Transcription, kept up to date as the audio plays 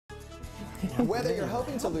Whether you're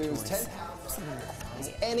hoping to lose 10 pounds,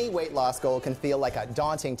 any weight loss goal can feel like a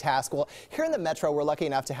daunting task. Well, here in the Metro, we're lucky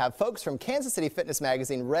enough to have folks from Kansas City Fitness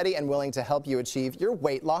Magazine ready and willing to help you achieve your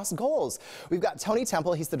weight loss goals. We've got Tony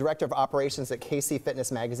Temple. He's the Director of Operations at KC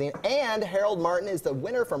Fitness Magazine. And Harold Martin is the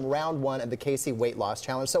winner from round 1 of the KC Weight Loss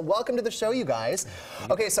Challenge. So welcome to the show, you guys.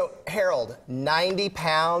 Okay, so Harold, 90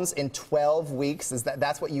 pounds in 12 weeks.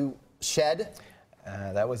 That's what you shed?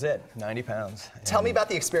 That was it, 90 pounds. Tell me about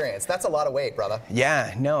the experience. That's a lot of weight, brother.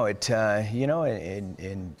 Yeah, no, it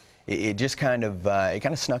just kind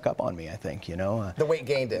of snuck up on me, I think, you know. The weight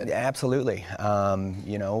gain did. Absolutely.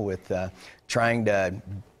 You know, with trying to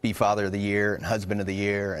be father of the year and husband of the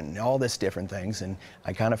year and all this different things, and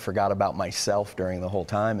I kind of forgot about myself during the whole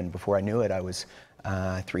time, and before I knew it, I was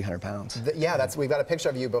 300 pounds. Yeah, we've got a picture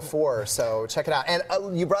of you before, so check it out. And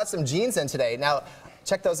you brought some jeans in today. Now,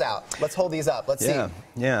 check those out. Let's hold these up. Let's see.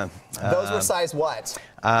 Yeah. Those were size what?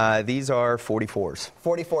 These are 44s.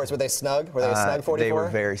 44s. Were they snug? Were they a snug 44? They were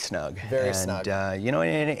very snug. Very snug. You know,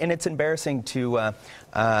 and it's embarrassing to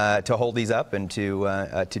hold these up and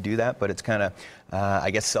to do that, but it's kind of, I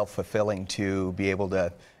guess, self-fulfilling to be able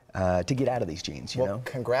to get out of these jeans, you know?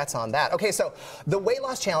 Congrats on that. Okay, so the Weight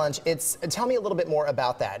Loss Challenge, tell me a little bit more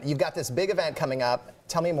about that. You've got this big event coming up.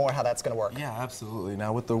 Tell me more how that's going to work. Yeah, absolutely.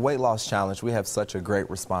 Now, with the Weight Loss Challenge, we have such a great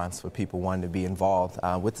response for people wanting to be involved.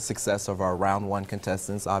 With the success of our round 1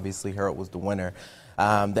 contestants, obviously Harold was the winner,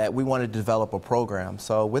 that we wanted to develop a program.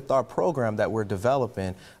 So with our program that we're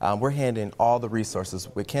developing, we're handing all the resources.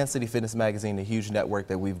 With Kansas City Fitness Magazine, the huge network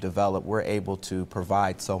that we've developed, we're able to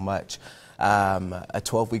provide so much. A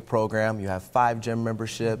 12-week program. You have 5 gym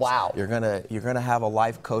memberships. Wow. You're gonna have a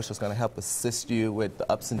life coach that's gonna help assist you with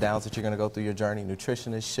the ups and downs that you're gonna go through your journey.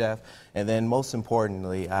 Nutritionist, chef, and then most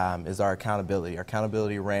importantly is our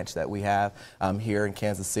accountability ranch that we have here in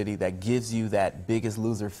Kansas City that gives you that Biggest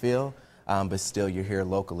Loser feel. But still you're here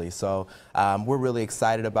locally. So we're really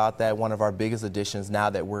excited about that. One of our biggest additions now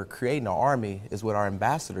that we're creating an army is with our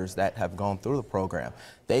ambassadors that have gone through the program.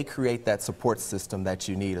 They create that support system that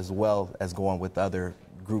you need as well as going with other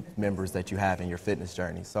group members that you have in your fitness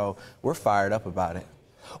journey. So we're fired up about it.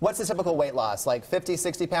 What's the typical weight loss? Like 50,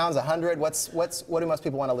 60 pounds, 100? What do most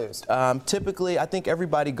people want to lose? Typically, I think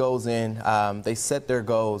everybody goes in, they set their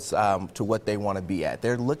goals to what they want to be at.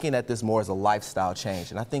 They're looking at this more as a lifestyle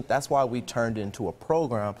change. And I think that's why we turned into a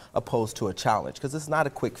program opposed to a challenge, because it's not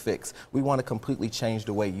a quick fix. We want to completely change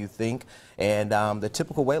the way you think. And the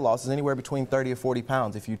typical weight loss is anywhere between 30 or 40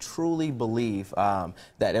 pounds. If you truly believe that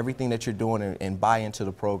everything that you're doing and buy into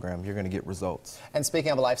the program, you're going to get results. And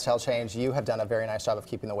speaking of a lifestyle change, you have done a very nice job of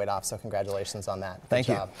keeping the weight off, so congratulations on that. Thank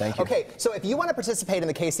you. Thank you. Okay, so if you want to participate in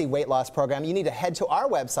the KC Weight Loss Program, you need to head to our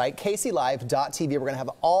website, kclive.tv. We're going to have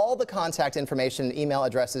all the contact information and email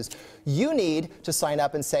addresses you need to sign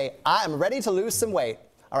up and say, I'm ready to lose some weight.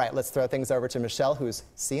 All right, let's throw things over to Michelle, who's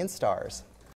seeing stars.